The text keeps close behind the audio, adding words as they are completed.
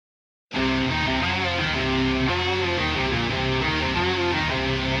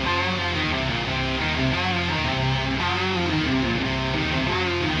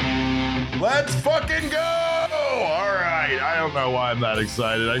Let's fucking go! All right, I don't know why I'm that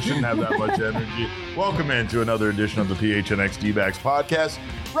excited. I shouldn't have that much energy. Welcome into another edition of the PHNX D-Backs podcast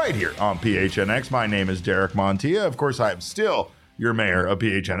right here on PHNX. My name is Derek Montilla. Of course, I am still your mayor of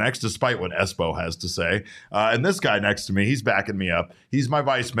PHNX, despite what Espo has to say. And this guy next to me, he's backing me up. He's my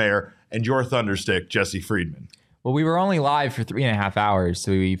vice mayor and your thunderstick, Jesse Friedman. Well, we were only live for 3.5 hours,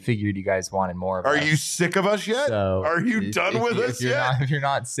 so we figured you guys wanted more of us. Are you sick of us yet? So Are you done with us yet? If you're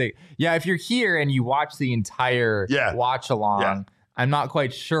not sick. Yeah, if you're here and you watch the entire watch along, I'm not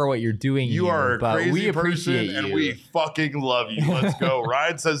quite sure what you're doing You here, are a but crazy we appreciate person, and you. we fucking love you. Let's go.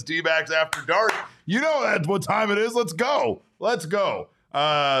 Ryan says D-Backs after dark. You know that's what time it is. Let's go. Let's go.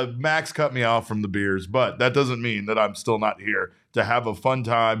 Max cut me off from the beers, but that doesn't mean that I'm still not here to have a fun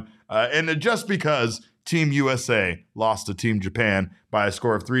time. And just because Team USA lost to Team Japan by a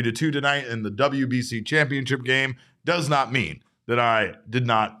score of 3-2 tonight in the WBC Championship game does not mean that I did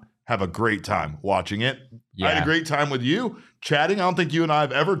not have a great time watching it. Yeah. I had a great time with you chatting. I don't think you and I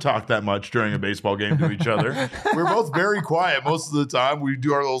have ever talked that much during a baseball game to each other. We're both very quiet most of the time. We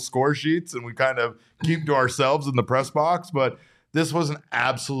do our little score sheets and we kind of keep to ourselves in the press box, but this was an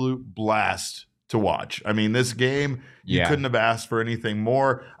absolute blast to watch. I mean, this game, you couldn't have asked for anything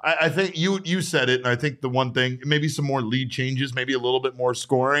more. I think you said it, and I think the one thing, maybe some more lead changes, maybe a little bit more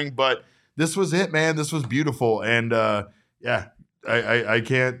scoring, but this was it, man. This was beautiful, and I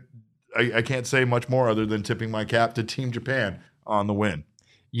can't say much more other than tipping my cap to Team Japan on the win.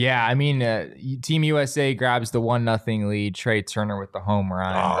 Yeah, I mean, Team USA grabs the 1-0 lead. Trey Turner with the home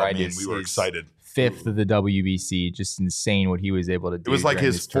run. Oh, man, we were excited. Fifth of the WBC, just insane what he was able to do. It was like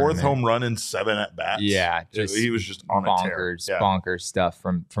his fourth home run in 7 at bats. Yeah, he was just on bonkers, a tear. Bonkers stuff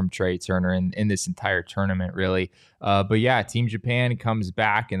from Trey Turner in this entire tournament, really. But yeah, Team Japan comes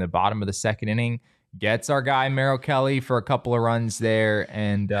back in the bottom of the second inning, gets our guy Merrill Kelly for a couple of runs there,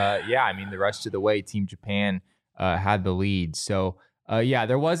 and I mean the rest of the way, Team Japan had the lead. So.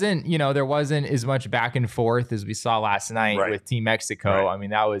 There wasn't as much back and forth as we saw last night with Team Mexico. Right. I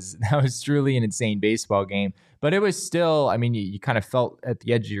mean, that was truly an insane baseball game, but it was still, I mean, you kind of felt at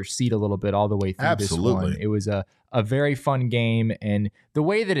the edge of your seat a little bit all the way through this one. It was a very fun game, and the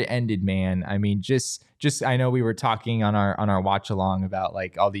way that it ended, man, I mean, just I know we were talking on our watch along about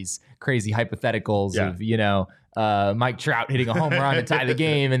like all these crazy hypotheticals of, Mike Trout hitting a home run to tie the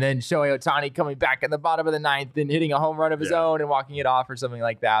game, and then Shohei Ohtani coming back in the bottom of the ninth and hitting a home run of his own and walking it off or something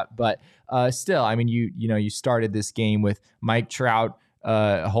like that. But still, I mean, you started this game with Mike Trout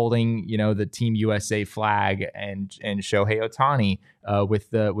holding the Team USA flag and Shohei Ohtani with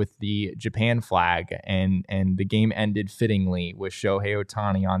the Japan flag, and the game ended fittingly with Shohei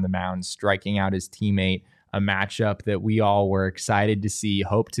Ohtani on the mound striking out his teammate. A matchup that we all were excited to see,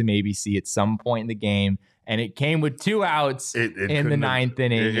 hope to maybe see at some point in the game. And it came with 2 outs in the ninth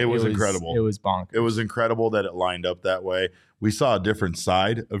inning. It was incredible. It was bonkers. It was incredible that it lined up that way. We saw a different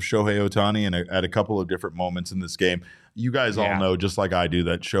side of Shohei Ohtani at a couple of different moments in this game. You guys all know, just like I do,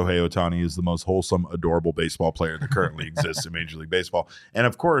 that Shohei Ohtani is the most wholesome, adorable baseball player that currently exists in Major League Baseball. And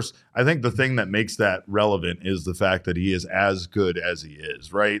of course, I think the thing that makes that relevant is the fact that he is as good as he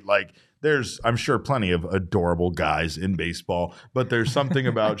is, right? Like, there's, I'm sure, plenty of adorable guys in baseball, but there's something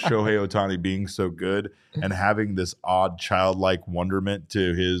about Shohei Ohtani being so good and having this odd childlike wonderment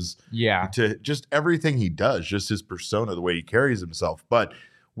to his, to just everything he does, just his persona, the way he carries himself. But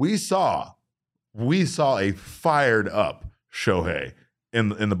we saw a fired up Shohei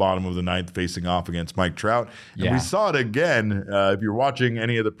in the bottom of the ninth facing off against Mike Trout. And we saw it again, if you're watching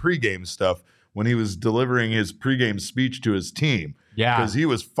any of the pregame stuff, when he was delivering his pregame speech to his team. Yeah. Because he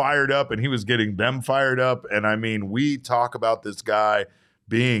was fired up and he was getting them fired up. And I mean, we talk about this guy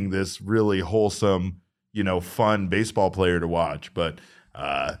being this really wholesome, fun baseball player to watch. But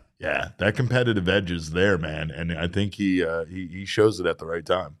that competitive edge is there, man. And I think he shows it at the right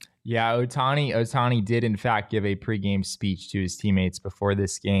time. Yeah, Ohtani did in fact give a pregame speech to his teammates before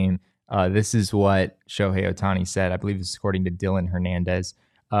this game. This is what Shohei Ohtani said. I believe this is according to Dylan Hernandez.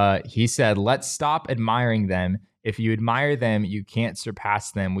 He said, "Let's stop admiring them. If you admire them, you can't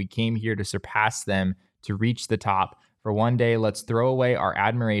surpass them. We came here to surpass them, to reach the top. For one day, let's throw away our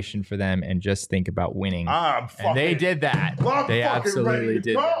admiration for them and just think about winning." And they did that. They absolutely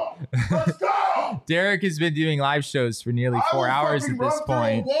did that. Let's go! Derek has been doing live shows for nearly 4 hours at this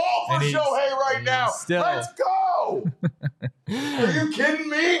point. And he's Shohei right now. Let's go! Are you kidding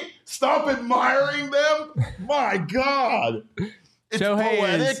me? Stop admiring them? My God. It's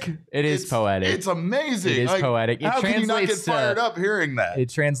poetic. It is poetic. It's amazing. It is poetic. How can you not get fired up hearing that? It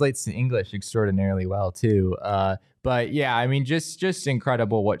translates to English extraordinarily well, too. But yeah, I mean, just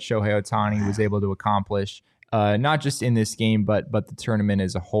incredible what Shohei Ohtani was able to accomplish. not just in this game, but the tournament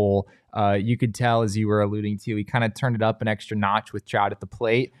as a whole. You could tell, as you were alluding to, he kind of turned it up an extra notch with Trout at the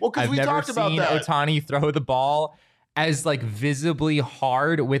plate. Well, because we talked about that. I've never seen Ohtani throw the ball as like visibly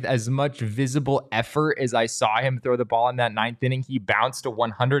hard with as much visible effort as I saw him throw the ball in that ninth inning. He bounced a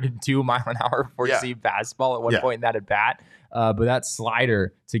 102 mile an hour four-seam fastball at one point in that at bat. But that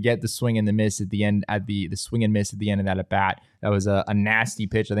slider to get the swing and the miss at the end, the swing and miss at the end of that at bat, that was a nasty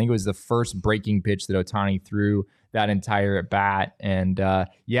pitch. I think it was the first breaking pitch that Ohtani threw that entire at bat. And I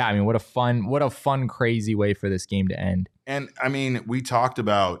mean, what a fun, crazy way for this game to end. And I mean, we talked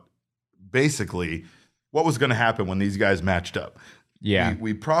about basically what was going to happen when these guys matched up. Yeah.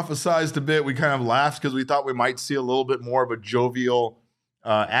 We prophesized a bit. We kind of laughed because we thought we might see a little bit more of a jovial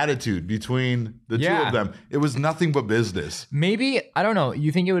attitude between the two of them. It was nothing but business. Maybe, I don't know.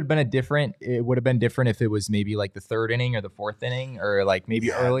 You think it would have been different if it was maybe like the third inning or the fourth inning, or like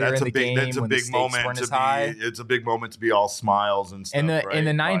maybe earlier in the game when the stakes weren't as high? It's a big moment to be all smiles and stuff. In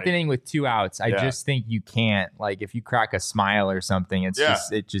the ninth inning with 2 outs, I just think you can't, like, if you crack a smile or something, it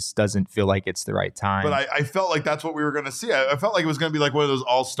just doesn't feel like it's the right time. But I felt like that's what we were going to see. I felt like it was going to be like one of those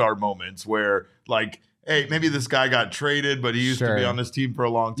all-star moments where, like, hey, maybe this guy got traded, but he used to be on this team for a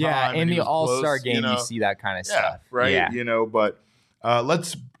long time. Yeah, in the All-Star game, you see that kind of stuff. Right? Yeah. But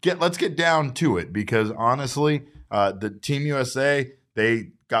let's get down to it, because honestly, the Team USA, they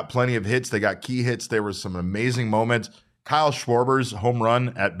got plenty of hits. They got key hits. There were some amazing moments. Kyle Schwarber's home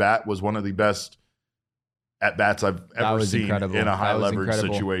run at bat was one of the best at bats I've ever seen in a high leverage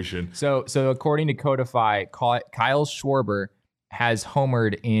situation. So according to Codify, Kyle Schwarber has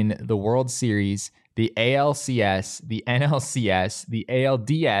homered in the World Series, the ALCS, the NLCS, the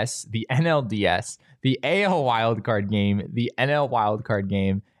ALDS, the NLDS, the AL wildcard game, the NL wildcard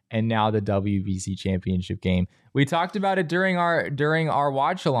game, and now the WBC Championship game. We talked about it during our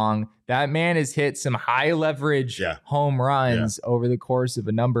watch along. That man has hit some high leverage home runs over the course of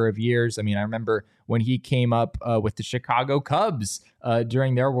a number of years. I mean, I remember when he came up with the Chicago Cubs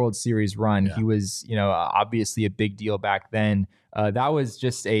during their World Series run. He was, obviously a big deal back then. That was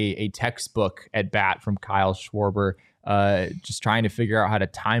just a textbook at bat from Kyle Schwarber, just trying to figure out how to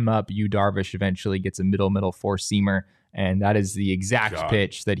time up Yu Darvish. Eventually gets a middle four-seamer, and that is the exact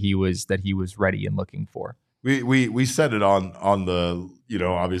pitch that he was ready and looking for. We said it on the,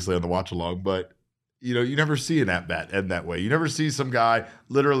 obviously on the watch along, but you never see an at bat end that way. You never see some guy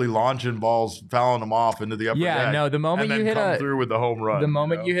literally launching balls, fouling them off into the upper deck. No, the moment you hit through with the home run. The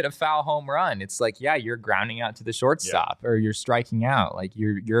moment you hit a foul home run, it's like, you're grounding out to the shortstop or you're striking out. Like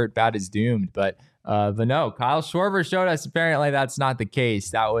your at bat is doomed. But no, Kyle Schwarber showed us apparently that's not the case.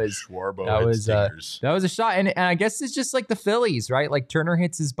 That was a shot, and I guess it's just like the Phillies, right? Like Turner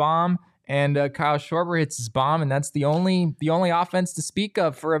hits his bomb, and Kyle Schwarber hits his bomb, and that's the only offense to speak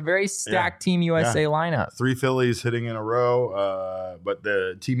of for a very stacked Team USA lineup. 3 Phillies hitting in a row, but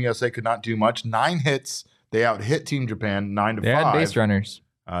the Team USA could not do much. 9 hits. They out-hit Team Japan 9-5. They had base runners.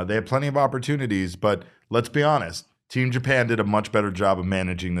 They had plenty of opportunities, but let's be honest. Team Japan did a much better job of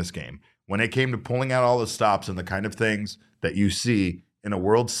managing this game. When it came to pulling out all the stops and the kind of things that you see in a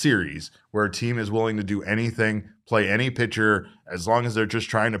World Series where a team is willing to do anything, play any pitcher, as long as they're just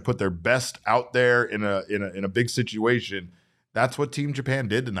trying to put their best out there in a big situation, that's what Team Japan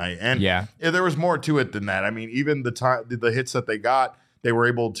did tonight. And there was more to it than that. I mean, even the hits that they got, they were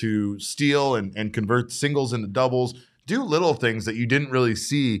able to steal and convert singles into doubles, do little things that you didn't really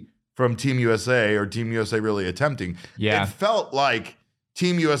see from Team USA or Team USA really attempting. It felt like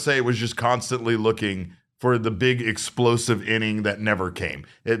Team USA was just constantly looking for the big explosive inning that never came.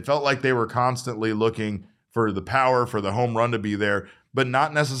 It felt like they were constantly looking for the power, for the home run to be there, but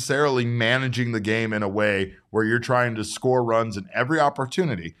not necessarily managing the game in a way where you're trying to score runs in every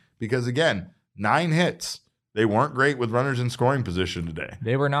opportunity. Because again, 9 hits. They weren't great with runners in scoring position today.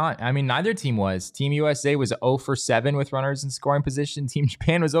 They were not. I mean, neither team was. Team USA was 0 for 7 with runners in scoring position. Team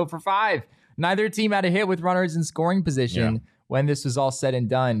Japan was 0 for 5. Neither team had a hit with runners in scoring position when this was all said and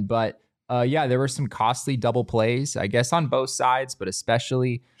done. But there were some costly double plays, I guess, on both sides, but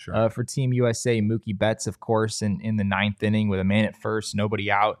especially for Team USA. Mookie Betts, of course, in the 9th inning with a man at first,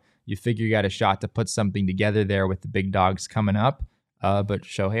 nobody out. You figure you got a shot to put something together there with the big dogs coming up. But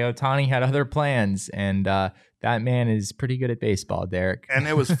Shohei Ohtani had other plans, and that man is pretty good at baseball, Derek. And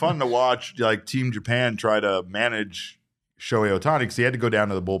it was fun to watch, like, Team Japan try to manage Shohei Ohtani because he had to go down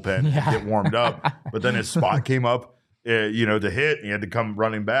to the bullpen and get warmed up. But then his spot came up, to hit, and he had to come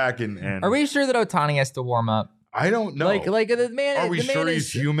running back. And are we sure that Ohtani has to warm up? I don't know. Like the man. Are we sure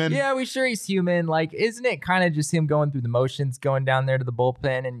he's human? Yeah, we sure he's human. Like, isn't it kind of just him going through the motions, going down there to the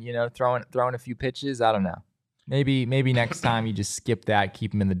bullpen and throwing a few pitches? I don't know. Maybe next time you just skip that,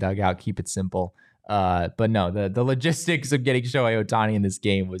 keep him in the dugout, keep it simple. But no, the logistics of getting Shohei Ohtani in this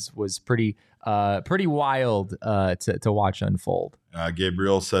game was pretty wild to watch unfold.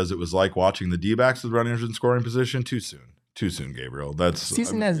 Gabriel says it was like watching the D-backs with runners in scoring position. Too soon, Gabriel.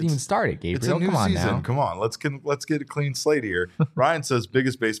 Season hasn't even started, Gabriel. It's a new Come on season. now. Come on, let's get a clean slate here. Ryan says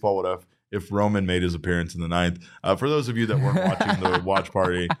biggest baseball would if Roman made his appearance in the ninth. For those of you that weren't watching the watch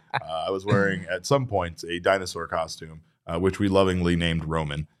party, I was wearing at some points a dinosaur costume, which we lovingly named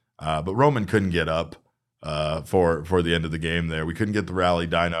Roman. But Roman couldn't get up for the end of the game. There, we couldn't get the rally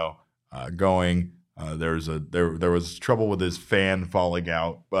dino going. There was trouble with his fan falling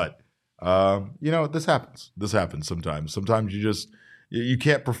out, but this happens. This happens sometimes. Sometimes you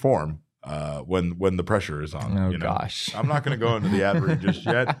can't perform when the pressure is on. Oh gosh, I'm not going to go into the ad read just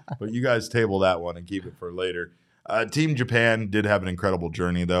yet, but you guys table that one and keep it for later. Team Japan did have an incredible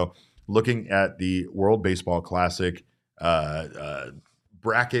journey, though. Looking at the World Baseball Classic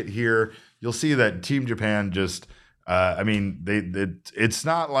bracket here, you'll see that Team Japan just. It's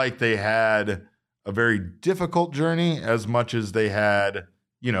not like they had a very difficult journey as much as they had,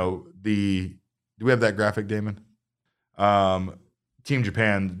 do we have that graphic, Damon? Team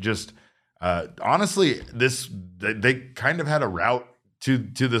Japan just, honestly, they kind of had a route to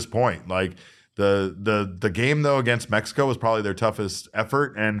this point. Like the game though against Mexico was probably their toughest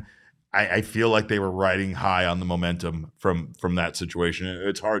effort. And I feel like they were riding high on the momentum from that situation.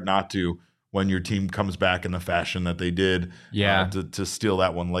 It's hard not to, when your team comes back in the fashion that they did, to steal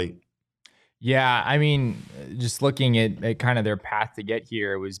that one late. Yeah, I mean, just looking at kind of their path to get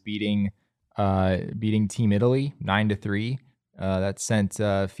here, it was beating Team Italy 9-3. That sent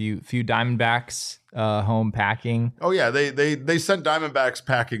a few Diamondbacks home packing. Oh yeah, they sent Diamondbacks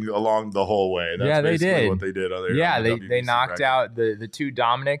packing along the whole way. That's they did what they did. They knocked out the two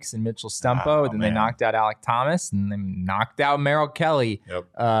Dominics and Mitchell Stumpo. They knocked out Alec Thomas, and then knocked out Merrill Kelly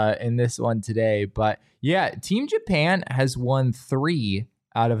in this one today. But yeah, Team Japan has won 3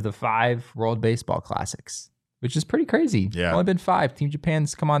 out of the 5 World Baseball Classics, which is pretty crazy. Yeah, only been 5. Team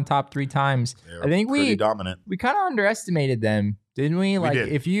Japan's come on top 3 times. I think pretty dominant. We kind of underestimated them, didn't we? Like,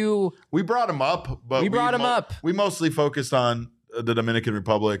 we brought them up, but we mostly focused on the Dominican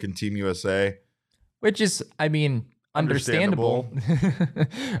Republic and Team USA, which is, understandable.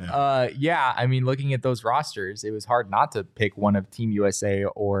 I mean, looking at those rosters, it was hard not to pick one of Team USA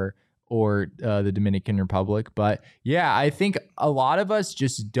or the Dominican Republic. But yeah, I think a lot of us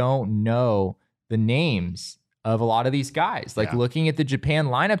just don't know the names of a lot of these guys. Like looking at the Japan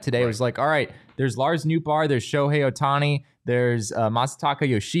lineup today, it was like, all right, there's Lars Nootbaar, there's Shohei Ohtani, there's Masataka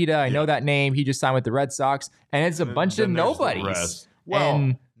Yoshida. I know that name. He just signed with the Red Sox. And it's a bunch of nobodies.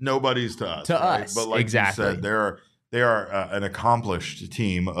 Well, nobodies to us. Us. But like you said, they are an accomplished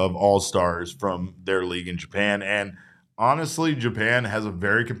team of all-stars from their league in Japan. And honestly, Japan has a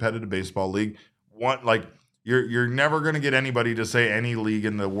very competitive baseball league. You're never going to get anybody to say any league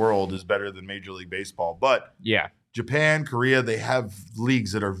in the world is better than Major League Baseball. But Japan, Korea, they have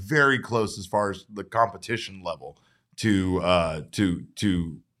leagues that are very close as far as the competition level to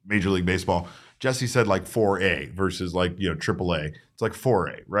Major League Baseball. Jesse said like 4A versus AAA. It's like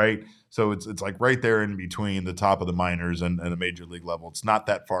 4A, right? So it's like right there in between the top of the minors and the Major League level. It's not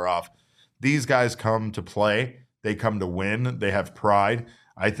that far off. These guys come to play. They come to win. They have pride.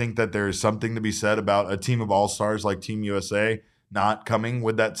 I think that there is something to be said about a team of all-stars like Team USA not coming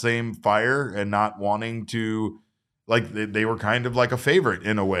with that same fire and not wanting to, they were kind of like a favorite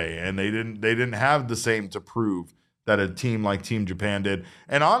in a way, and they didn't have the same to prove that a team like Team Japan did.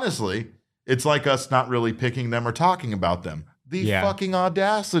 And honestly, it's like us not really picking them or talking about them. The fucking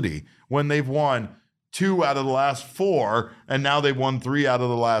audacity when they've won 2 out of the last 4, and now they've won 3 out of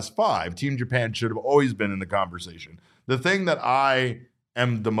the last 5. Team Japan should have always been in the conversation. The thing that I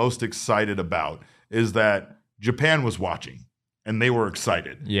am the most excited about is that Japan was watching and they were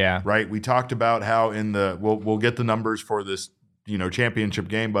excited. Yeah. Right. We talked about how we'll get the numbers for this, championship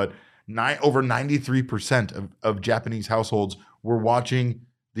game, but over 93% of Japanese households were watching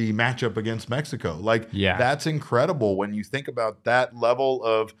the matchup against Mexico. That's incredible when you think about that level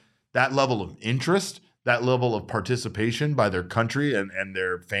of interest, that level of participation by their country and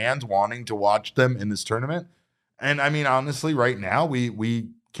their fans wanting to watch them in this tournament. And I mean, honestly, right now, we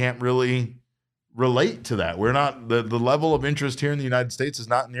can't really relate to that. We're not, the level of interest here in the United States is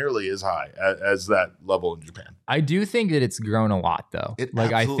not nearly as high as that level in Japan. I do think that it's grown a lot, though.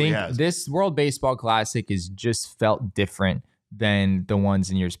 I think this World Baseball Classic is just felt different than the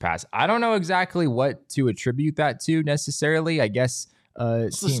ones in years past. I don't know exactly what to attribute that to necessarily. I guess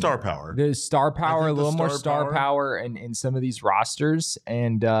It's the star power. The star power, a little more star power in some of these rosters.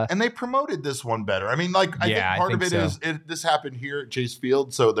 And they promoted this one better. I mean, like, I think part of it is this happened here at Chase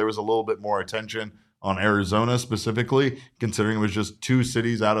Field, so there was a little bit more attention on Arizona specifically, considering it was just 2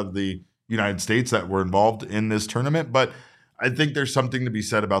 cities out of the United States that were involved in this tournament. But I think there's something to be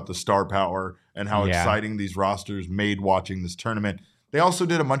said about the star power and how exciting these rosters made watching this tournament. They also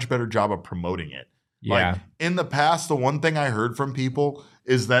did a much better job of promoting it. Yeah. Like, in the past, the one thing I heard from people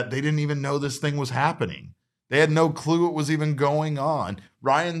is that they didn't even know this thing was happening. They had no clue it was even going on.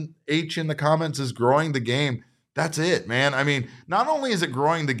 Ryan H in the comments is growing the game. That's it, man. I mean, not only is it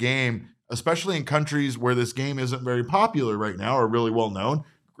growing the game, especially in countries where this game isn't very popular right now or really well known,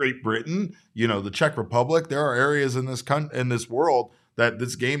 Great Britain, the Czech Republic, there are areas in this world that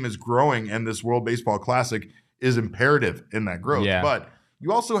this game is growing, and this World Baseball Classic is imperative in that growth. Yeah. But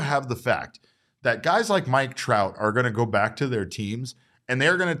you also have the fact that guys like Mike Trout are going to go back to their teams, and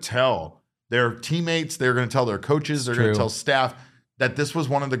they're going to tell their teammates, they're going to tell their coaches, they're going to tell staff that this was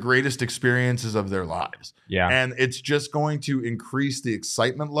one of the greatest experiences of their lives. Yeah. And it's just going to increase the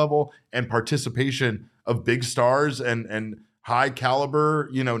excitement level and participation of big stars and high caliber,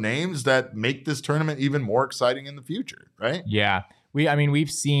 names that make this tournament even more exciting in the future, right? Yeah.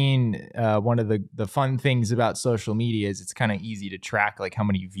 We've seen one of the fun things about social media is it's kind of easy to track like how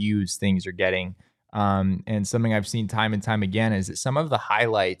many views things are getting. And something I've seen time and time again is that some of the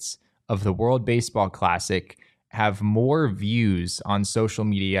highlights of the World Baseball Classic have more views on social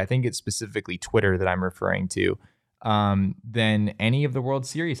media. I think it's specifically Twitter that I'm referring to, than any of the World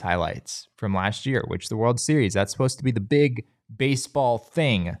Series highlights from last year, which the World Series, that's supposed to be the big baseball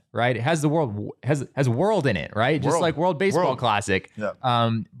thing, right? It has the world has world in it, right? Just like World Baseball Classic. Yeah.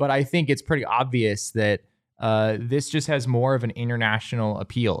 But I think it's pretty obvious that this just has more of an international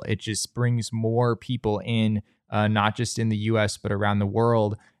appeal. It just brings more people in, not just in the US, but around the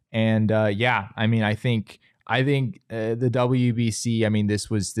world. And I think the WBC, this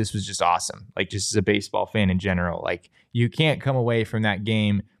was just awesome. Like, just as a baseball fan in general, like, you can't come away from that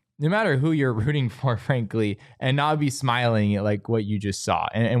game, no matter who you're rooting for, frankly, and not be smiling at like what you just saw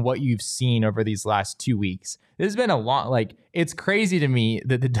and what you've seen over these last 2 weeks. This has been a long, like, it's crazy to me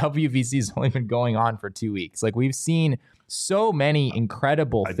that the WBC has only been going on for 2 weeks. Like, we've seen so many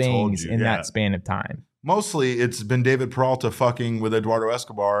incredible things in that span of time. Mostly it's been David Peralta fucking with Eduardo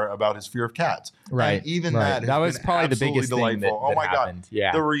Escobar about his fear of cats. Right. And even that was probably the biggest delightful. thing that oh my happened. God.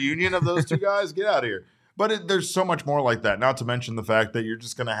 Yeah. The reunion of those two guys, get out of here. But there's so much more like that, not to mention the fact that you're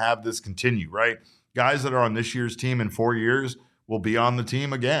just going to have this continue, right? Guys that are on this year's team in 4 years will be on the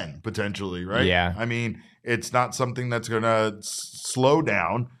team again, potentially, right? Yeah. It's not something that's going to slow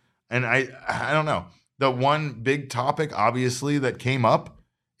down. And I don't know. The one big topic, obviously, that came up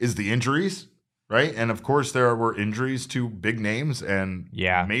is the injuries, right? And, of course, there were injuries to big names and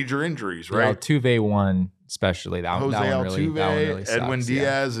major injuries, right? Altuve won, especially. That one really sucks. Edwin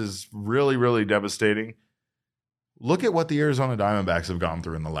Diaz is really, really devastating. Look at what the Arizona Diamondbacks have gone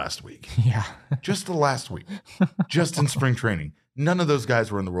through in the last week. Yeah. Just the last week. Just in spring training. None of those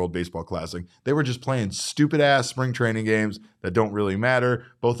guys were in the World Baseball Classic. They were just playing stupid-ass spring training games that don't really matter.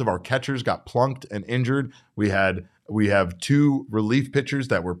 Both of our catchers got plunked and injured. We have 2 relief pitchers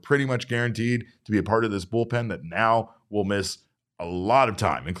that were pretty much guaranteed to be a part of this bullpen that now will miss a lot of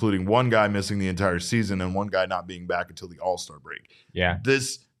time, including one guy missing the entire season and one guy not being back until the All-Star break. Yeah.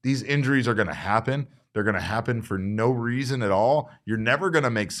 These injuries are going to happen. They're going to happen for no reason at all. You're never going to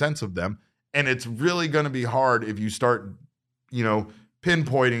make sense of them. And it's really going to be hard if you start,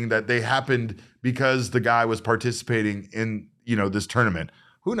 pinpointing that they happened because the guy was participating in, this tournament.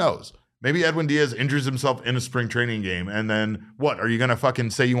 Who knows? Maybe Edwin Diaz injures himself in a spring training game. And then what? Are you going to fucking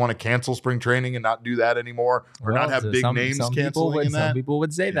say you want to cancel spring training and not do that anymore? Or not have big names canceling in that? Some people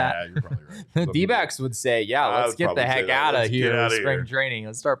would say that. Yeah, you're probably right. The D-backs would say, let's get the heck out of here with spring here. training.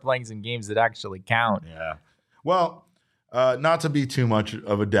 Let's start playing some games that actually count. Yeah. Well, not to be too much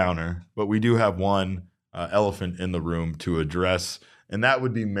of a downer, but we do have one elephant in the room to address, and that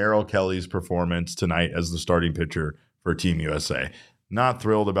would be Merrill Kelly's performance tonight as the starting pitcher for Team USA. Not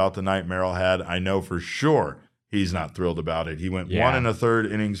thrilled about the night Merrill had. I know for sure he's not thrilled about it. He went 1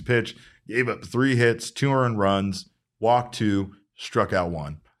 1/3 innings pitched, gave up 3 hits, 2 earned runs, walked 2, struck out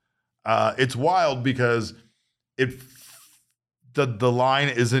 1. It's wild because the line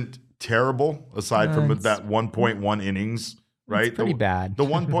isn't terrible aside from that 1.1 innings, right? It's pretty bad. The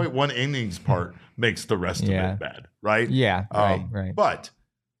 1.1 innings part makes the rest of it bad, right? Yeah, right. But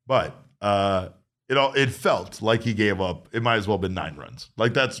it felt like he gave up. It might as well have been 9 runs.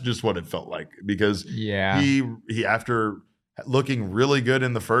 Like, that's just what it felt like, because he after looking really good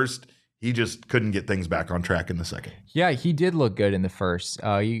in the first, he just couldn't get things back on track in the second. Yeah, he did look good in the first.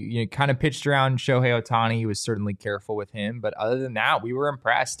 You kind of pitched around Shohei Ohtani. He was certainly careful with him, but other than that, we were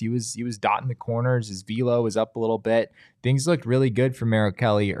impressed. He was dotting the corners. His velo was up a little bit. Things looked really good for Merrill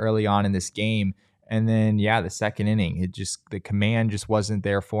Kelly early on in this game. And then, the second inning, the command just wasn't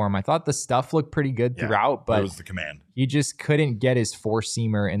there for him. I thought the stuff looked pretty good throughout, but it was the command. He just couldn't get his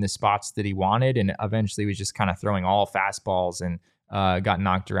four-seamer in the spots that he wanted, and eventually was just kind of throwing all fastballs and got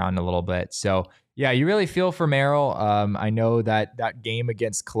knocked around a little bit. So, you really feel for Merrill. I know that game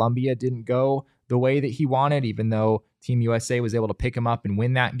against Colombia didn't go the way that he wanted, even though Team USA was able to pick him up and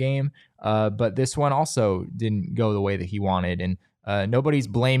win that game. But this one also didn't go the way that he wanted, and nobody's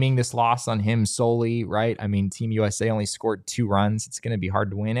blaming this loss on him solely, right? I mean, Team USA only scored 2 runs. It's going to be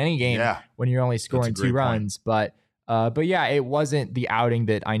hard to win any game when you're only scoring 2 runs. But it wasn't the outing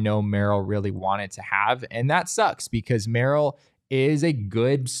that I know Merrill really wanted to have, and that sucks because Merrill is a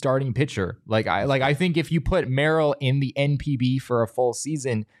good starting pitcher. I think if you put Merrill in the NPB for a full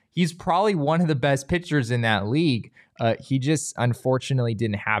season, he's probably one of the best pitchers in that league. He just unfortunately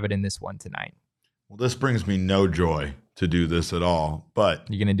didn't have it in this one tonight. Well, this brings me no joy to do this at all, but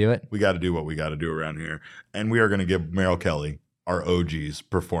you gonna do it? We got to do what we got to do around here, and we are going to give Merrill Kelly, our OG's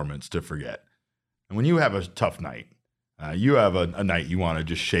performance to forget. And when you have a tough night, you have a night you want to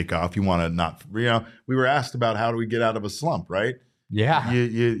just shake off. You want to not, we were asked about how do we get out of a slump, right? Yeah.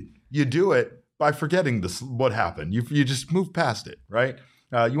 You do it by forgetting what happened. You just move past it, right?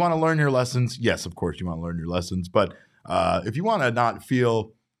 You want to learn your lessons. Yes, of course you want to learn your lessons, but if you want to not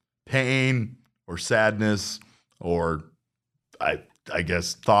feel pain or sadness or I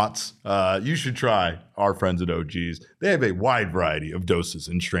guess thoughts, you should try our friends at OG's. They have a wide variety of doses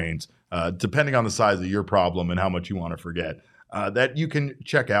and strains, depending on the size of your problem and how much you want to forget, that you can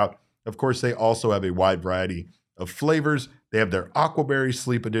check out. Of course, they also have a wide variety of flavors. They have their Aquaberry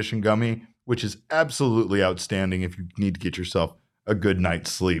Sleep Edition gummy, which is absolutely outstanding if you need to get yourself a good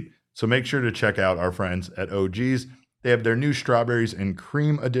night's sleep. So make sure to check out our friends at OG's. They have their new Strawberries and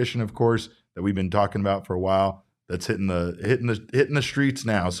Cream Edition, of course, that we've been talking about for a while. That's hitting the streets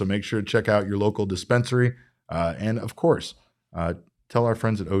now. So make sure to check out your local dispensary. And of course, tell our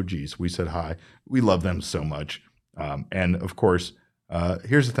friends at OG's we said hi. We love them so much. And of course,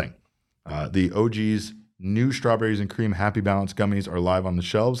 here's the thing. The OG's new Strawberries and Cream Happy Balance gummies are live on the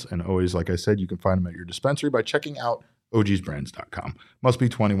shelves. And always, like I said, you can find them at your dispensary by checking out ogsbrands.com. Must be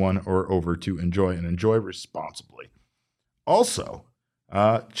 21 or over to enjoy, and enjoy responsibly. Also,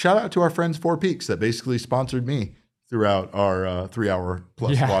 shout out to our friends Four Peaks that basically sponsored me throughout our 3-hour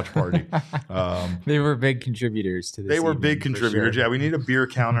plus watch party. They were big contributors to this. They were big contributors. Sure. Yeah, we need a beer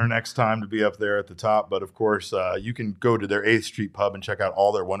counter next time to be up there at the top. But of course, you can go to their 8th Street pub and check out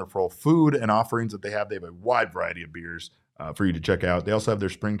all their wonderful food and offerings that they have. They have a wide variety of beers for you to check out. They also have their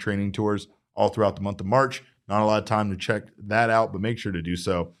spring training tours all throughout the month of March. Not a lot of time to check that out, but make sure to do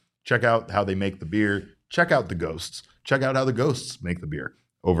so. Check out how they make the beer. Check out the ghosts. Check out how the ghosts make the beer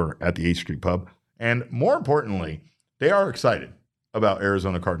over at the 8th Street pub. And more importantly, they are excited about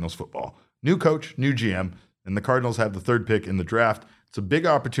Arizona Cardinals football. New coach, new GM, and the Cardinals have the 3rd pick in the draft. It's a big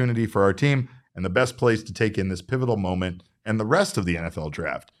opportunity for our team, and the best place to take in this pivotal moment and the rest of the NFL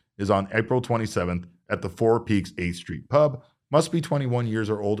draft is on April 27th at the Four Peaks 8th Street pub. Must be 21 years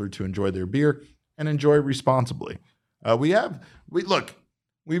or older to enjoy their beer and enjoy responsibly. We've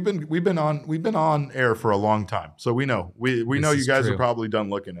been on air for a long time, so we know you guys are probably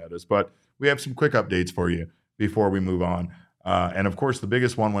done looking at us, but we have some quick updates for you before we move on. And of course, the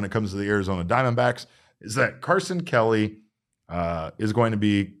biggest one when it comes to the Arizona Diamondbacks is that Carson Kelly is going to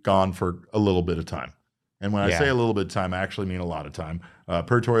be gone for a little bit of time. And when I say a little bit of time, I actually mean a lot of time.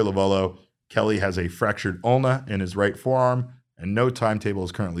 Per Torey Lovullo, Kelly has a fractured ulna in his right forearm, and no timetable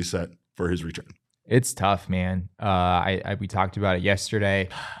is currently set for his return. It's tough, man. We talked about it yesterday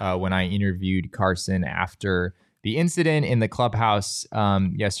when I interviewed Carson after the incident in the clubhouse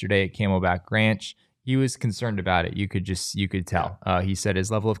yesterday at Camelback Ranch. He was concerned about it. You could tell. He said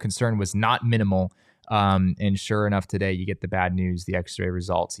his level of concern was not minimal. And sure enough, today you get the bad news, the X-ray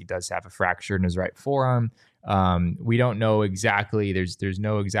results. He does have a fracture in his right forearm. We don't know exactly. There's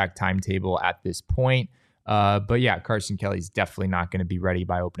no exact timetable at this point. But yeah, Carson Kelly's definitely not going to be ready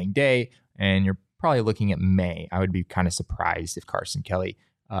by opening day. And you're probably looking at May. I would be kind of surprised if Carson Kelly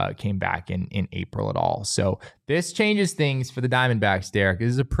came back in April at all. So this changes things for the Diamondbacks, Derek. This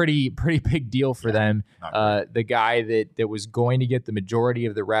is a pretty big deal for them. The guy that was going to get the majority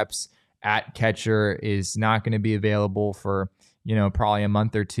of the reps at catcher is not going to be available for, probably a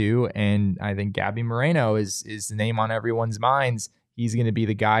month or two. And I think Gabby Moreno is the name on everyone's minds. He's going to be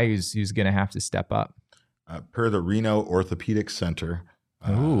the guy who's going to have to step up. Per the Reno Orthopedic Center,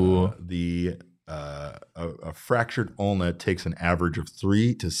 Ooh. A fractured ulna takes an average of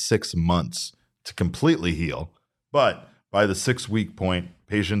 3 to 6 months to completely heal, but by the 6-week point,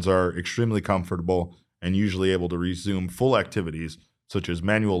 patients are extremely comfortable and usually able to resume full activities such as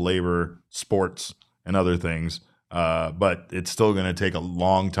manual labor, sports, and other things. But it's still going to take a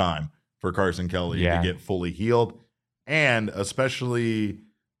long time for Carson Kelly to get fully healed, and especially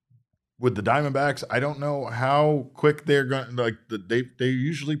with the Diamondbacks, I don't know how quick they're going. They're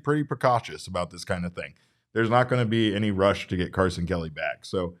usually pretty precautious about this kind of thing. There's not going to be any rush to get Carson Kelly back,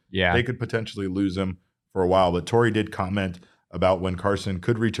 so they could potentially lose him for a while. But Torey did comment about when Carson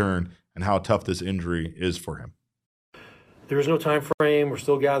could return and how tough this injury is for him. There is no time frame. We're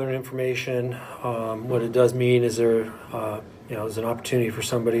still gathering information. What it does mean is there, is an opportunity for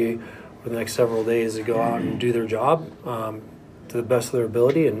somebody for the next several days to go out and do their job to the best of their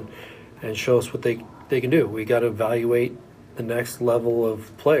ability and show us what they can do. We got to evaluate the next level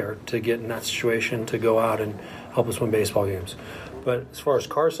of player to get in that situation to go out and help us win baseball games. But as far as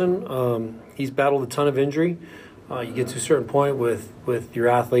Carson, he's battled a ton of injury. You get to a certain point with your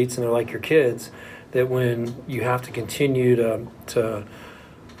athletes, and they're like your kids, that when you have to continue to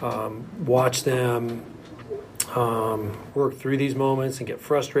watch them work through these moments and get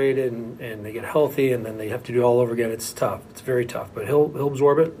frustrated and they get healthy and then they have to do it all over again, it's tough. It's very tough. But he'll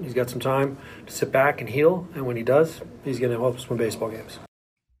absorb it. He's got some time to sit back and heal, and when he does, he's going to help us win baseball games.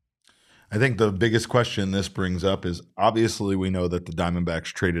 I think the biggest question this brings up is, obviously we know that the Diamondbacks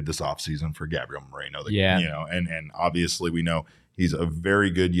traded this offseason for Gabriel Moreno. And obviously we know he's a very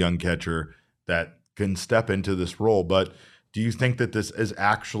good young catcher that can step into this role. But do you think that this is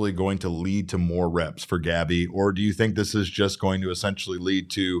actually going to lead to more reps for Gabby, or do you think this is just going to essentially lead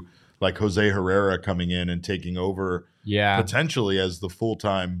to like Jose Herrera coming in and taking over potentially as the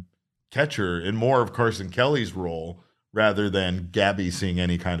full-time catcher in more of Carson Kelly's role, rather than Gabby seeing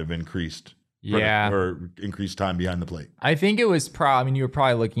any kind of increased time behind the plate? I think it was you were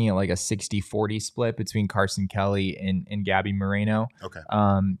probably looking at like a 60-40 split between Carson Kelly and Gabby Moreno. Okay.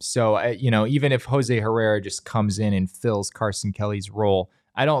 So even if Jose Herrera just comes in and fills Carson Kelly's role,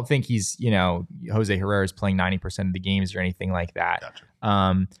 I don't think he's, Jose Herrera is playing 90% of the games or anything like that.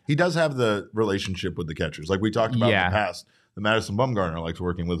 Gotcha. He does have the relationship with the catchers. Like we talked about in the past, the Madison Bumgarner likes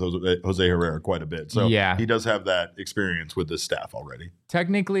working with Jose Herrera quite a bit. So he does have that experience with this staff already.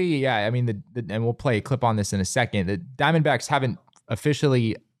 Technically, and we'll play a clip on this in a second. The Diamondbacks haven't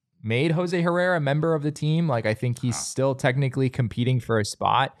officially made Jose Herrera a member of the team. Like, I think he's still technically competing for a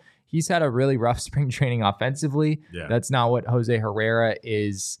spot. He's had a really rough spring training offensively. Yeah. That's not what Jose Herrera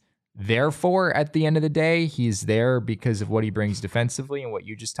is there for at the end of the day. He's there because of what he brings defensively and what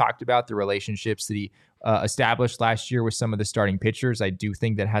you just talked about, the relationships that he established last year with some of the starting pitchers. I do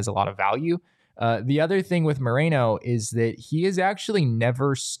think that has a lot of value. The other thing with Moreno is that he has actually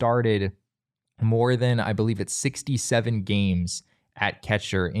never started more than, I believe it's 67 games at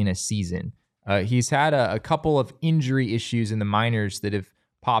catcher in a season. He's had a couple of injury issues in the minors that have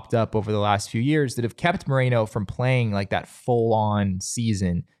popped up over the last few years that have kept Moreno from playing like that full-on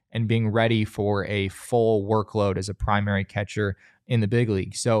season and being ready for a full workload as a primary catcher in the big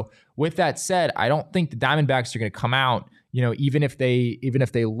league. So with that said, I don't think the Diamondbacks are going to come out, even if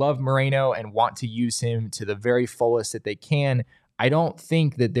they love Moreno and want to use him to the very fullest that they can, I don't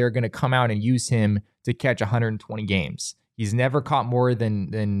think that they're going to come out and use him to catch 120 games. He's never caught more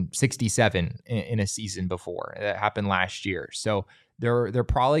than 67 in a season before. That happened last year. So they're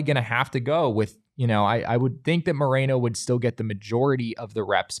probably going to have to go with, I would think that Moreno would still get the majority of the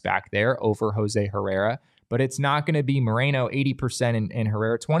reps back there over Jose Herrera, but it's not going to be Moreno 80% and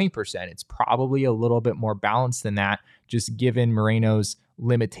Herrera 20%. It's probably a little bit more balanced than that, just given Moreno's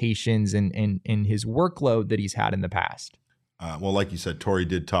limitations and his workload that he's had in the past. Well, like you said, Torey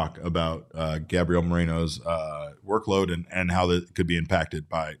did talk about Gabriel Moreno's workload and how that could be impacted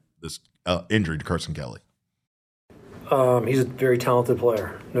by this injury to Carson Kelly. He's a very talented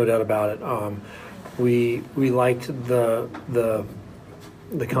player, no doubt about it. We liked the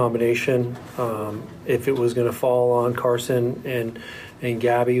combination. If it was going to fall on Carson and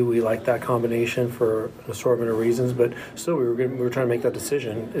Gabby, we liked that combination for an assortment of reasons. But still, we were trying to make that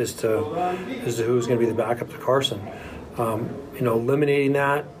decision as to who's going to be the backup to Carson. Eliminating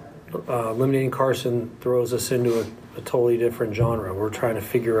Carson throws us into a totally different genre. We're trying to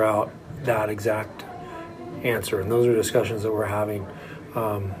figure out that exact answer, and those are discussions that we're having.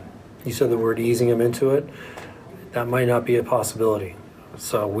 You said the word easing him into it. That might not be a possibility.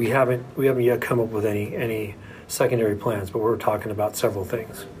 So we haven't yet come up with any secondary plans, but we're talking about several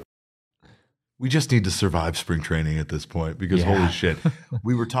things. we just need to survive spring training at this point because holy shit,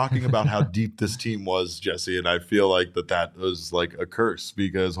 we were talking about how deep this team was, Jesse, and I feel like that was like a curse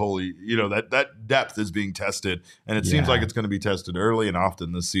because that depth is being tested, and it seems like it's going to be tested early and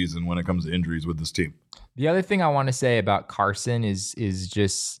often this season when it comes to injuries with this team. The other thing I want to say about Carson is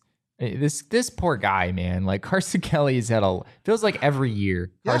just this poor guy, man. Like Carson Kelly has had feels like every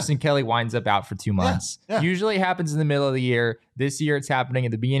year Carson Kelly winds up out for 2 months. Usually it happens in the middle of the year. This year it's happening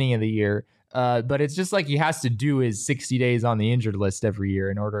at the beginning of the year. But it's just like he has to do his 60 days on the injured list every year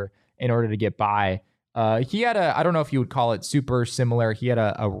in order to get by. He had I don't know if you would call it super similar. He had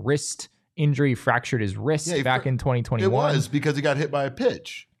a wrist injury, fractured his wrist back in 2021. It was because he got hit by a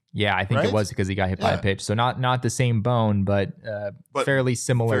pitch. Yeah, I think it was because he got hit by a pitch. So not the same bone, but fairly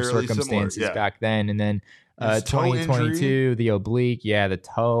similar circumstances back then. And then 2022, the oblique, the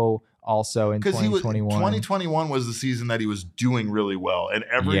toe. Also in 2021. 2021 was the season that he was doing really well. And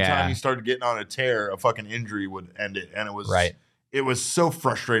every time he started getting on a tear, a fucking injury would end it. And it was so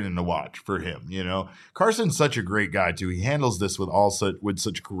frustrating to watch for him, Carson's such a great guy too. He handles this with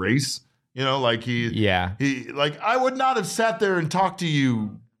such grace, like I would not have sat there and talked to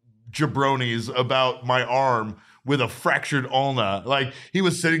you jabronis about my arm with a fractured ulna. Like he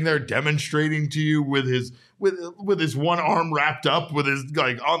was sitting there demonstrating to you with his one arm wrapped up with his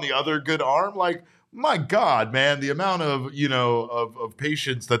on the other good arm. Like, my God, man, the amount of of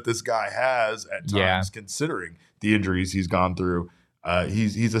patience that this guy has at times, considering the injuries he's gone through.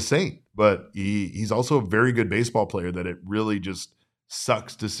 He's a saint, but he's also a very good baseball player that it really just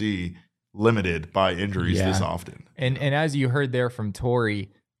sucks to see limited by injuries this often. And as you heard there from Torey,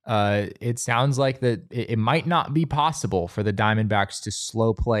 it sounds like that it might not be possible for the Diamondbacks to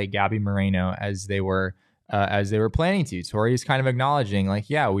slow play Gabby Moreno as they were planning to. Torey is kind of acknowledging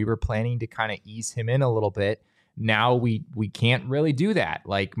we were planning to kind of ease him in a little bit. Now we can't really do that.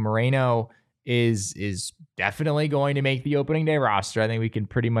 Like Moreno is definitely going to make the opening day roster. I think we can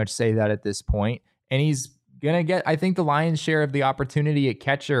pretty much say that at this point. And he's going to get, I think, the lion's share of the opportunity at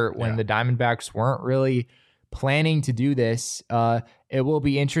catcher when the Diamondbacks weren't really planning to do this. It will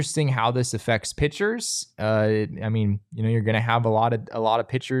be interesting how this affects pitchers. I mean, you're going to have a lot of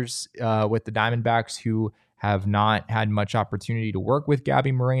pitchers with the Diamondbacks who have not had much opportunity to work with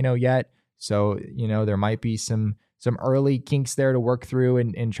Gabby Moreno yet. So, there might be some early kinks there to work through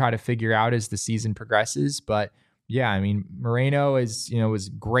and try to figure out as the season progresses. But yeah, I mean, Moreno was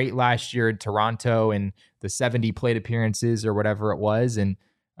great last year in Toronto and the 70 plate appearances or whatever it was. And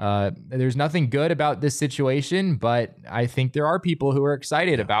there's nothing good about this situation, but I think there are people who are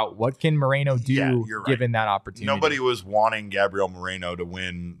excited about what can Moreno do given that opportunity. Nobody was wanting Gabriel Moreno to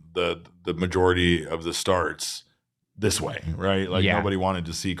win the majority of the starts this way, right? Nobody wanted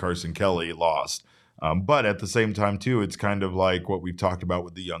to see Carson Kelly lost. But at the same time, too, it's kind of like what we've talked about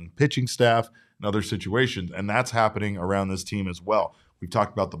with the young pitching staff and other situations, and that's happening around this team as well. We've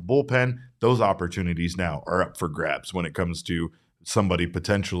talked about the bullpen. Those opportunities now are up for grabs when it comes to somebody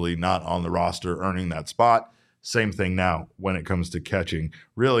potentially not on the roster earning that spot. Same thing now when it comes to catching.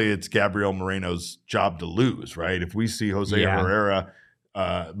 Really, it's Gabriel Moreno's job to lose, right? If we see Jose Herrera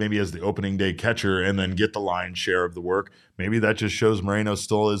maybe as the opening day catcher and then get the lion's share of the work, maybe that just shows Moreno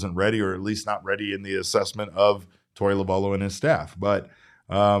still isn't ready, or at least not ready in the assessment of Torey Lovullo and his staff. But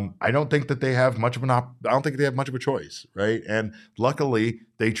I don't think that they have much of a choice, right? And luckily,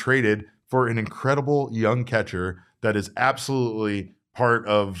 they traded for an incredible young catcher that is absolutely part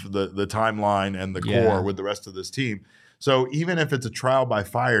of the timeline and the core with the rest of this team. So even if it's a trial by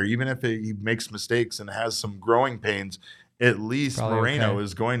fire, even if he makes mistakes and has some growing pains, at least probably Moreno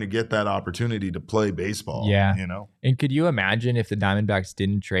is going to get that opportunity to play baseball. Yeah. And could you imagine if the Diamondbacks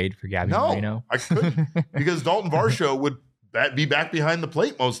didn't trade for Gabby Moreno? No, I couldn't. Because Dalton Varsho would be back behind the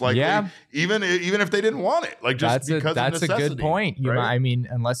plate most likely, even if they didn't want it. That's a good point. I mean,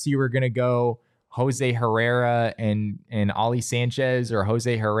 unless you were going to go Jose Herrera and Ollie Sanchez, or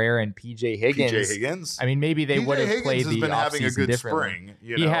Jose Herrera and PJ Higgins. I mean, maybe they would have played the offseason differently.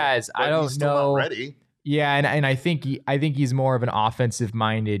 He has. I don't know. Not ready. Yeah, and I think he's more of an offensive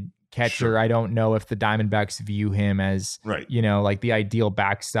minded catcher. Sure. I don't know if the Diamondbacks view him as like the ideal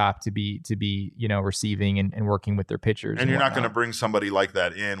backstop to be receiving and working with their pitchers. And you're not going to bring somebody like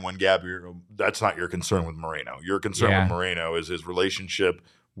that in when that's not your concern with Moreno. Your concern with Moreno is his relationship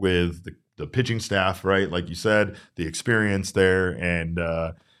with the pitching staff, right? Like you said, the experience there, and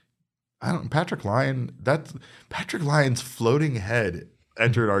Patrick Lyon's floating head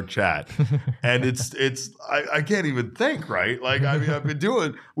entered our chat, and I can't even think, right? Like, I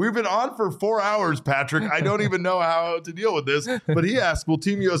mean, we've been on for 4 hours, Patrick. I don't even know how to deal with this, but he asked, will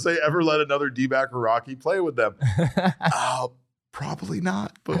Team USA ever let another D-back or Rocky play with them? Probably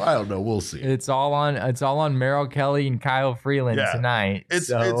not, but I don't know. We'll see. It's all on Merrill Kelly and Kyle Freeland tonight. It's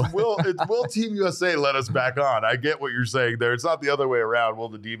will Team USA let us back on? I get what you're saying there. It's not the other way around. Will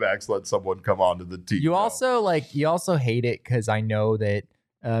the D-backs let someone come on to the team? You also hate it because I know that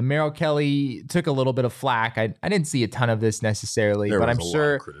Merrill Kelly took a little bit of flack. I didn't see a ton of this necessarily, but I'm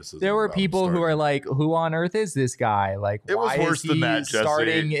sure there were people who are like, "Who on earth is this guy? Like, it was worse than that, Jesse.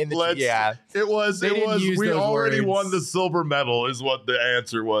 Starting in the It was. We already won the silver medal, is what the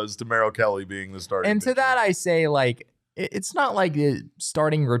answer was to Merrill Kelly being the starting. And to that, I say, like, it's not like the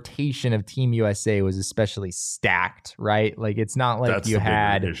starting rotation of Team USA was especially stacked, right? Like, it's not like you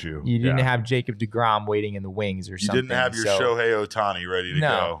didn't have Jacob deGrom waiting in the wings or something. You didn't have your Shohei Ohtani ready to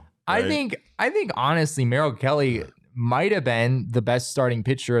go. Right? I think honestly, Merrill Kelly might have been the best starting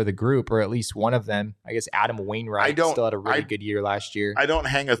pitcher of the group, or at least one of them. I guess Adam Wainwright still had a really good year last year. I don't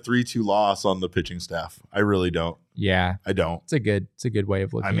hang a 3-2 loss on the pitching staff. I really don't. Yeah, I don't. It's a good way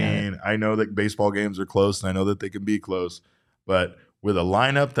of looking at it. I mean, I know that baseball games are close, and I know that they can be close, but with a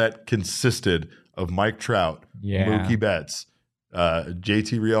lineup that consisted of Mike Trout, Mookie Betts,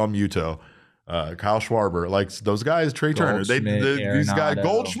 JT Realmuto, Kyle Schwarber, like those guys, Trey Turner, these guys,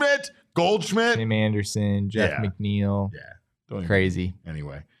 Goldschmidt, Tim Anderson, Jeff McNeil. Yeah, crazy.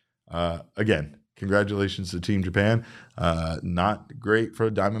 Anyway, again, congratulations to Team Japan. Not great for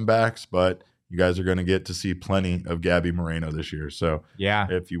the Diamondbacks, but you guys are going to get to see plenty of Gabby Moreno this year. So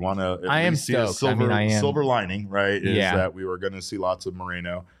if you want to see a silver lining, right, is that we were going to see lots of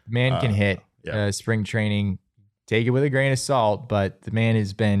Moreno. The man can hit. Spring training, take it with a grain of salt, but the man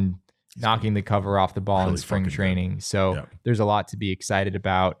has been knocking the cover off the ball in spring training. So there's a lot to be excited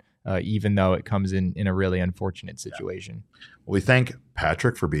about, even though it comes in a really unfortunate situation. Well, we thank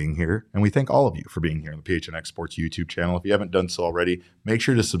Patrick for being here, and we thank all of you for being here on the PHNX Sports YouTube channel. If you haven't done so already, make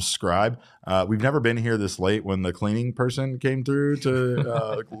sure to subscribe. We've never been here this late when the cleaning person came through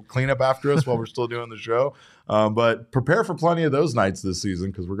to clean up after us while we're still doing the show. But prepare for plenty of those nights this season,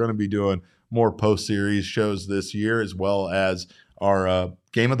 because we're going to be doing more post-series shows this year, as well as our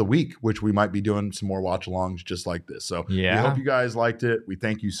game of the week, which we might be doing some more watch-alongs just like this. So we hope you guys liked it. We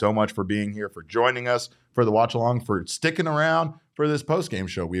thank you so much for being here, for joining us for the watch-along, for sticking around for this post-game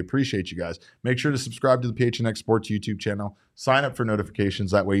show. We appreciate you guys. Make sure to subscribe to the PHNX Sports YouTube channel. Sign up for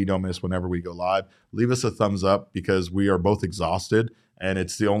notifications. That way you don't miss whenever we go live. Leave us a thumbs up, because we are both exhausted, and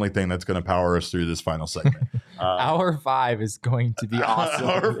it's the only thing that's going to power us through this final segment. Hour 5 is going to be awesome.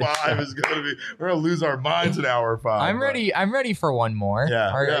 Hour 5 is going to be. We're going to lose our minds in hour 5. I'm ready. I'm ready for one more.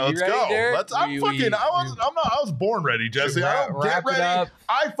 Let's go. I was born ready, Jesse. I don't get ready.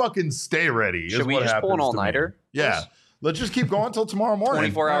 I fucking stay ready. Should we just pull an all-nighter? Yeah. Let's just keep going until tomorrow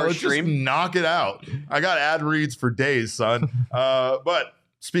morning. 24-hour stream. Just knock it out. I got ad reads for days, son. But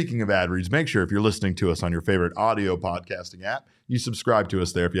speaking of ad reads, make sure if you're listening to us on your favorite audio podcasting app, you subscribe to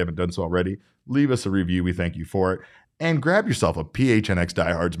us there if you haven't done so already. Leave us a review. We thank you for it. And grab yourself a PHNX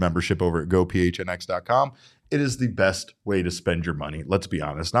Diehards membership over at gophnx.com. It is the best way to spend your money. Let's be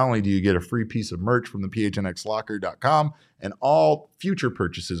honest. Not only do you get a free piece of merch from the phnxlocker.com, and all future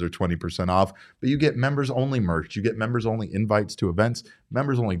purchases are 20% off, but you get members-only merch. You get members-only invites to events,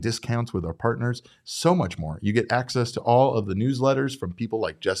 members-only discounts with our partners, so much more. You get access to all of the newsletters from people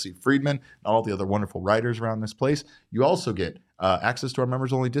like Jesse Friedman and all the other wonderful writers around this place. You also get access to our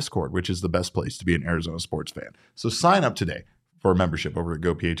members-only Discord, which is the best place to be an Arizona sports fan. So sign up today for a membership over at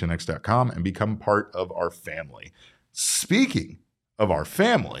gophnx.com and become part of our family. Speaking of our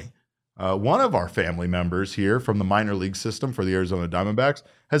family, one of our family members here from the minor league system for the Arizona Diamondbacks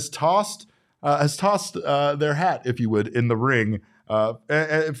has tossed their hat, if you would, in the ring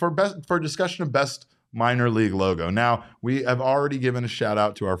for discussion of best minor league logo. Now, we have already given a shout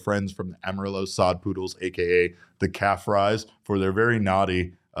out to our friends from the Amarillo Sod Poodles, aka the Calf Fries, for their very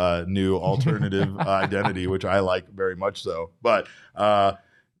naughty new alternative identity, which I like very much so. But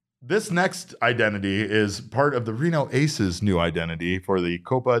this next identity is part of the Reno Aces' new identity for the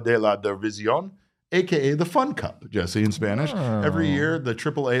Copa de la División, aka the Fun Cup, Jesse, in Spanish. Every year, the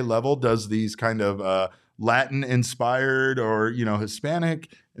AAA level does these kind of Latin-inspired or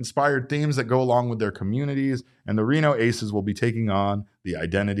Hispanic-inspired themes that go along with their communities, and the Reno Aces will be taking on the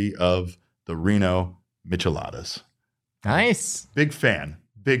identity of the Reno Micheladas. Nice. Big fan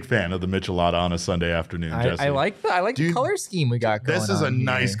of the Michelada on a Sunday afternoon, Jesse. I like the color scheme we got going on. This is a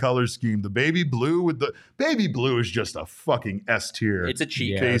nice here. Color scheme. The baby blue is just a fucking S tier. It's a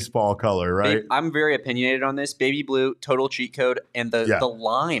cheat code. Baseball color, right? I'm very opinionated on this. Baby blue, total cheat code, and the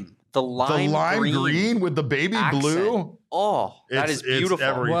lime. The lime green with the baby accent. blue. Oh, that is beautiful. It's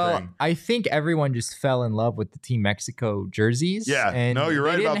everything. Well, I think everyone just fell in love with the Team Mexico jerseys. Yeah, and no, you're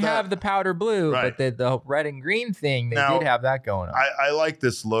right they about didn't that. have the powder blue, Right. but the red and green thing, they Now, did have that going on. I like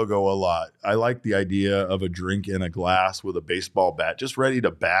this logo a lot. I like the idea of a drink in a glass with a baseball bat, just ready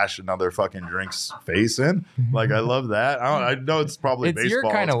to bash another fucking drink's face in. Like, I love that. I know it's probably it's baseball.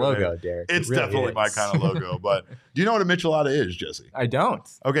 your kind of gonna- logo, Derek. It's It really definitely my is. kind of logo. But do you know what a Michelada is, Jesse? I don't.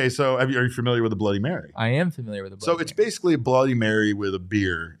 Okay, so are you familiar with a Bloody Mary? I am familiar with the So Bloody it's basically a Bloody Mary with a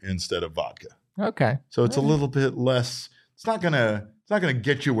beer instead of vodka. Mary. Okay. So it's a little bit less. It's not gonna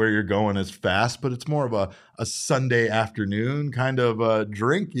get you where you're going as fast, but it's more of a Sunday afternoon kind of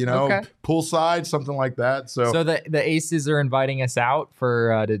drink, Okay. poolside, something like that. So the Aces are inviting us out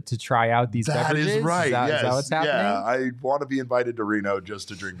for to try out these that beverages. is right. Is that, Yes. is that what's happening? Yeah, I want to be invited to Reno just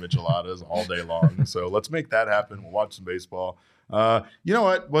to drink micheladas all day long. So let's make that happen. We'll watch some baseball. You know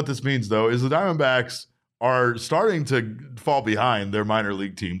what? What this means though is the Diamondbacks are starting to fall behind their minor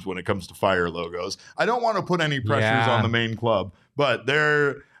league teams when it comes to fire logos. I don't want to put any pressures Yeah. on the main club, but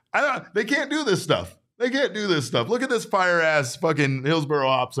they can't do this stuff. They can't do this stuff. Look at this fire ass fucking Hillsboro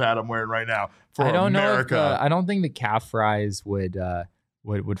Ops hat I'm wearing right now for I don't America. know if I don't think the calf fries would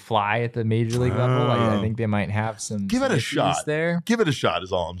fly at the major league level. I think they might have some. Give some it a issues shot. there. Give it a shot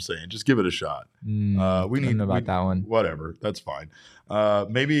is all I'm saying. Just give it a shot. We I need don't know about that one. Whatever, that's fine.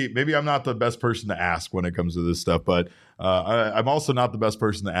 Maybe I'm not the best person to ask when it comes to this stuff, but I'm also not the best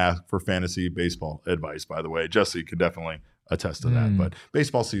person to ask for fantasy baseball advice. By the way, Jesse can definitely attest to that. But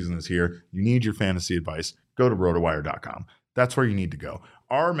baseball season is here. You need your fantasy advice. Go to rotowire.com. That's where you need to go.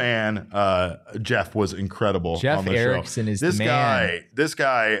 Our man Jeff was incredible. Jeff on the Erickson show. is the man. This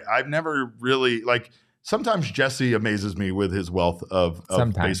guy, I've never really like. Sometimes Jesse amazes me with his wealth of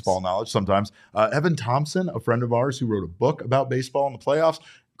baseball knowledge. Sometimes Evan Thompson, a friend of ours who wrote a book about baseball in the playoffs,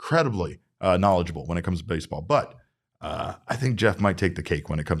 incredibly knowledgeable when it comes to baseball. But I think Jeff might take the cake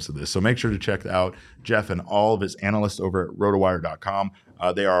when it comes to this. So make sure to check out Jeff and all of his analysts over at rotowire.com.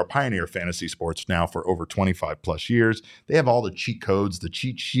 They are a pioneer fantasy sports now for over 25 plus years. They have all the cheat codes, the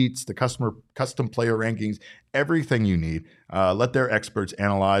cheat sheets, the custom player rankings, everything you need. Let their experts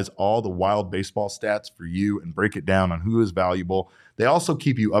analyze all the wild baseball stats for you and break it down on who is valuable. They also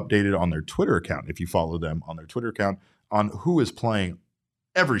keep you updated on their Twitter account, if you follow them on their Twitter account, on who is playing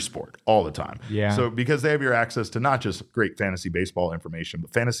every sport all the time. Yeah. So because they have your access to not just great fantasy baseball information,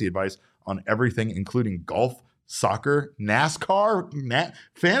 but fantasy advice on everything, including golf, soccer, NASCAR,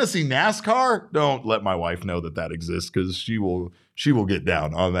 fantasy NASCAR. Don't let my wife know that exists because she will get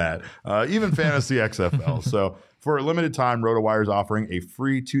down on that. Even fantasy XFL. So for a limited time, RotoWire is offering a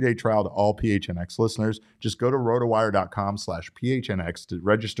free 2-day trial to all PHNX listeners. Just go to rotowire.com/PHNX to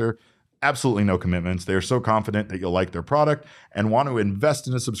register. Absolutely no commitments. They're so confident that you'll like their product and want to invest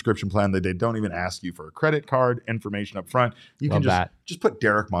in a subscription plan that they don't even ask you for a credit card information up front. You Love can that. just put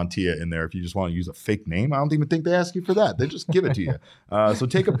Derek Montilla in there if you just want to use a fake name. I don't even think they ask you for that. They just give it to you. So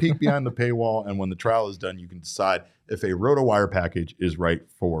take a peek behind the paywall, and when the trial is done, you can decide if a RotoWire package is right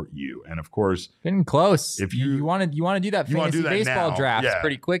for you. And of course, Getting close. If you want to do that you wanna fantasy do that baseball now. draft Yeah.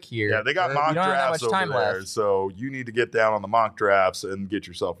 pretty quick here. yeah, they got mock we don't have that drafts much over time there, left. so you need to get down on the mock drafts and get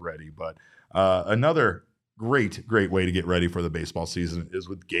yourself ready. But another great way to get ready for the baseball season is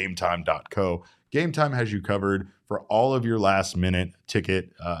with GameTime.co. GameTime has you covered for all of your last minute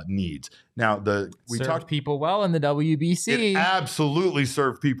ticket needs. Now, we Served talked people well in the WBC. It absolutely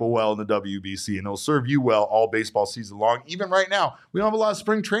served people well in the WBC, and it'll serve you well all baseball season long. Even right now, we don't have a lot of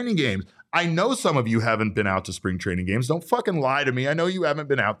spring training games. I know some of you haven't been out to spring training games. Don't fucking lie to me. I know you haven't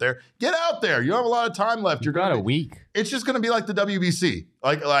been out there. Get out there. You have a lot of time left. You've got a week. It's just going to be like the WBC.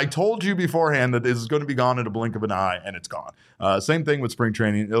 Like I told you beforehand that this is going to be gone in a blink of an eye, and it's gone. Same thing with spring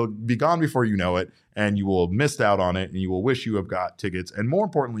training. It'll be gone before you know it, and you will have missed out on it, and you will wish you have got tickets. And more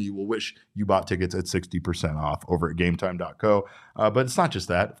importantly, you will wish you bought tickets at 60% off over at GameTime.co. But it's not just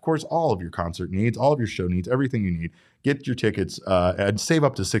that. Of course, all of your concert needs, all of your show needs, everything you need. Get your tickets and save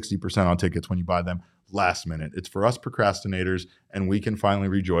up to 60% on tickets when you buy them last minute. It's for us procrastinators, and we can finally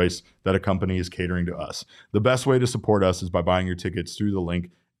rejoice that a company is catering to us. The best way to support us is by buying your tickets through the link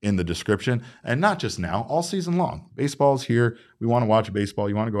in the description, and not just now, all season long. Baseball's here. We want to watch baseball.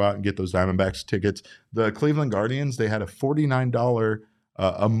 You want to go out and get those Diamondbacks tickets. The Cleveland Guardians, they had a $49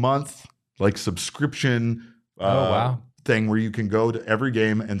 a month like subscription thing where you can go to every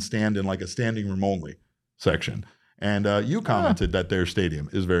game and stand in like a standing room only section. And you commented that their stadium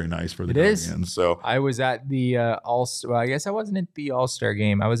is very nice for the Guardians. So I was at the I guess I wasn't at the All-Star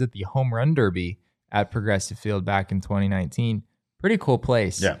game. I was at the Home Run Derby at Progressive Field back in 2019. Pretty cool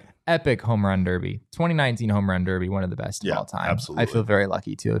place. Yeah. Epic Home Run Derby. 2019 Home Run Derby, one of the best of all time. Absolutely. I feel very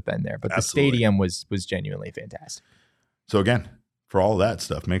lucky to have been there. But the stadium was genuinely fantastic. So again, for all of that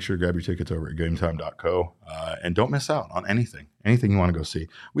stuff, make sure to grab your tickets over at gametime.co and don't miss out on anything you want to go see.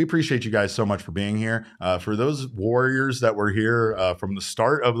 We appreciate you guys so much for being here. For those Warriors that were here from the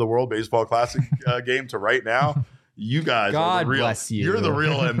start of the World Baseball Classic game to right now, you guys are the real, bless you. You're the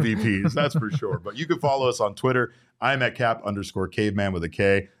real MVPs, that's for sure. But you can follow us on Twitter. I'm at cap_caveman with a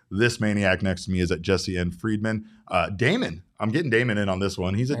K. This maniac next to me is at Jesse N. Friedman. Damon, I'm getting Damon in on this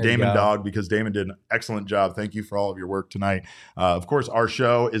one. He's a Damon dog because Damon did an excellent job. Thank you for all of your work tonight. Of course, our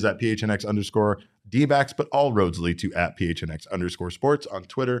show is at PHNX_DBacks, but all roads lead to at PHNX_sports on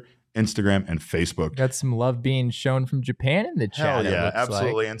Twitter, Instagram, and Facebook. Got some love being shown from Japan in the chat. Hell yeah,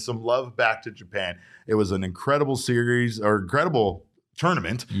 absolutely. Like. And some love back to Japan. It was an incredible series or incredible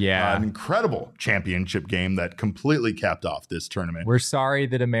tournament. Yeah. An incredible championship game that completely capped off this tournament. We're sorry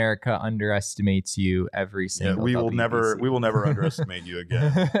that America underestimates you every single we will WBC. never underestimate you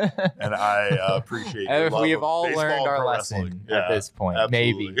again. And I appreciate your love We've of all baseball, learned our pro lesson wrestling. at this point.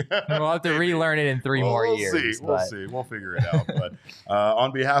 absolutely. Maybe. We'll have to relearn it in 3 more years. We'll see. We'll figure it out. But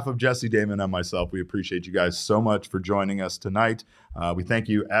on behalf of Jesse, Damon, and myself, we appreciate you guys so much for joining us tonight. We thank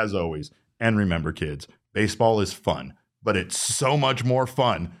you as always. And remember, kids, baseball is fun, but it's so much more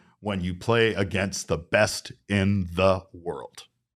fun when you play against the best in the world.